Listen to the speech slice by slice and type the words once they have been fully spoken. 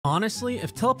Honestly,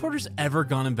 if teleporters ever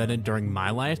got invented during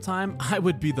my lifetime, I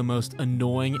would be the most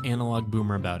annoying analog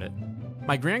boomer about it.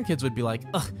 My grandkids would be like,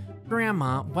 ugh,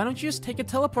 Grandma, why don't you just take a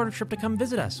teleporter trip to come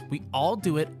visit us? We all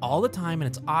do it all the time and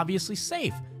it's obviously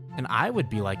safe. And I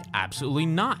would be like, absolutely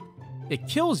not. It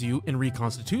kills you and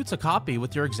reconstitutes a copy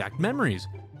with your exact memories.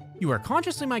 You are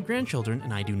consciously my grandchildren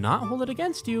and I do not hold it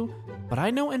against you, but I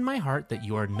know in my heart that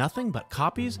you are nothing but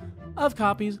copies of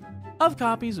copies of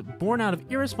copies born out of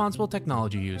irresponsible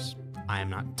technology use. I am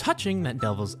not touching that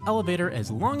devil's elevator as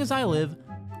long as I live.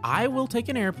 I will take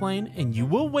an airplane and you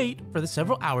will wait for the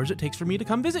several hours it takes for me to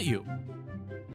come visit you.